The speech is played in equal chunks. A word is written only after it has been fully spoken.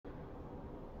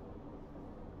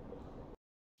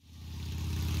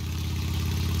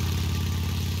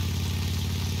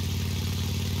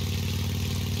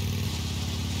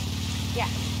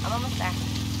I'm almost there.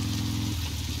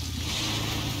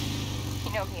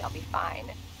 You know me, I'll be fine.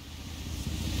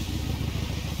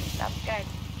 Sounds good.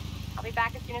 I'll be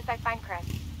back as soon as I find Chris.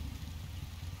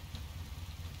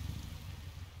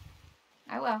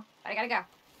 I will, but I gotta go.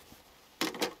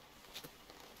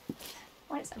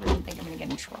 Why does everyone think I'm gonna get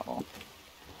in trouble?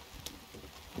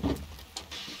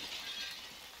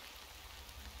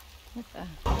 What the?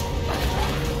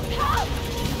 Help!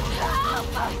 Help!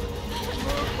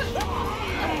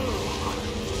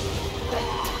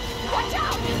 Watch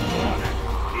out!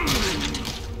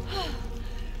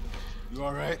 You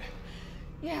all right?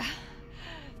 Yeah.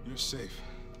 You're safe.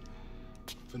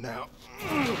 For now.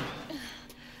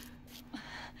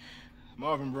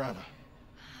 Marvin Branner.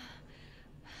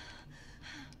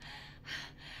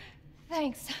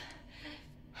 Thanks.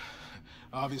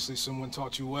 Obviously someone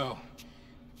taught you well.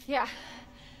 Yeah.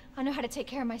 I know how to take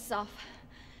care of myself.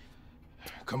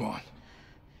 Come on.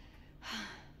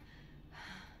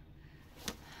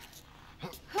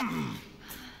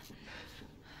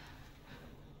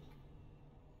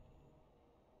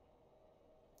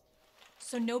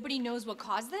 So nobody knows what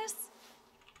caused this?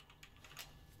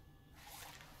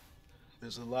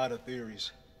 There's a lot of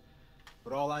theories.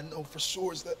 But all I know for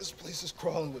sure is that this place is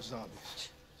crawling with zombies.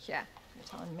 Yeah, you're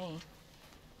telling me.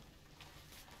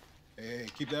 Hey,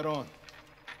 keep that on.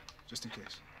 Just in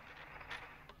case.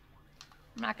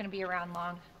 I'm not gonna be around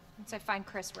long. Once I find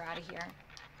Chris, we're out of here.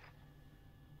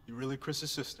 You really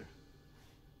Chris's sister?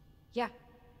 Yeah.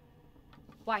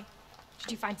 Why?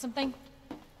 Did you find something?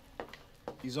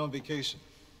 He's on vacation.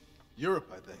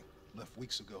 Europe, I think. Left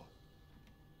weeks ago.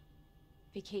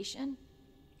 Vacation?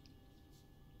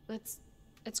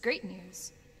 It's great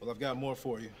news. Well, I've got more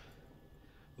for you.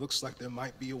 Looks like there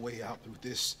might be a way out through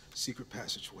this secret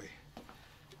passageway.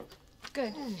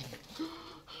 Good.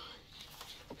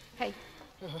 Hey.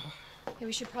 Hey,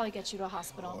 we should probably get you to a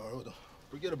hospital. Oh,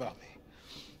 forget about me.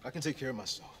 I can take care of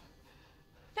myself.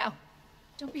 No.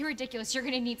 Don't be ridiculous. You're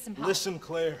gonna need some help. Listen,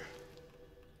 Claire.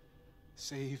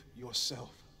 Save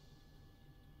yourself.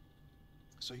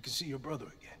 So you can see your brother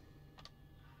again.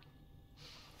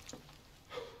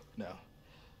 Now,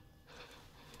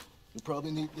 you'll probably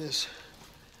need this.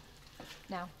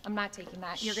 No, I'm not taking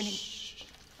that. You're gonna... Shh.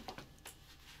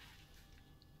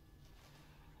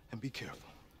 And be careful.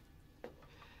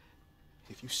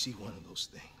 If you see one of those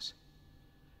things,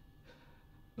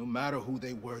 no matter who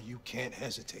they were, you can't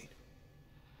hesitate.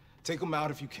 Take them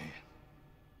out if you can.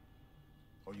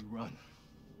 Or you run.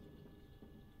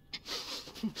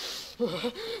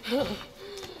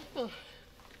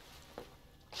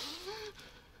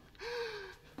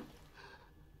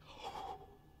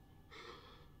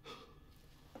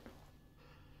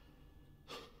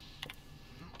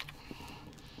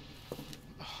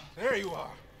 There you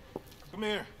are. Come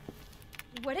here.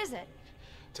 What is it?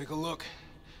 Take a look.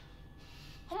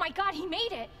 Oh my God, he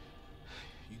made it!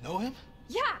 You know him?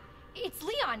 Yeah, it's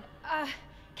Leon.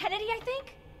 Kennedy, I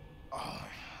think?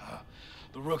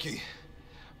 The rookie.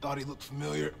 Thought he looked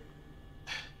familiar.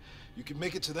 You can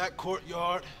make it to that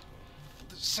courtyard.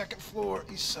 The second floor,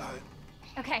 east side.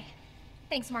 Okay.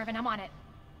 Thanks, Marvin. I'm on it.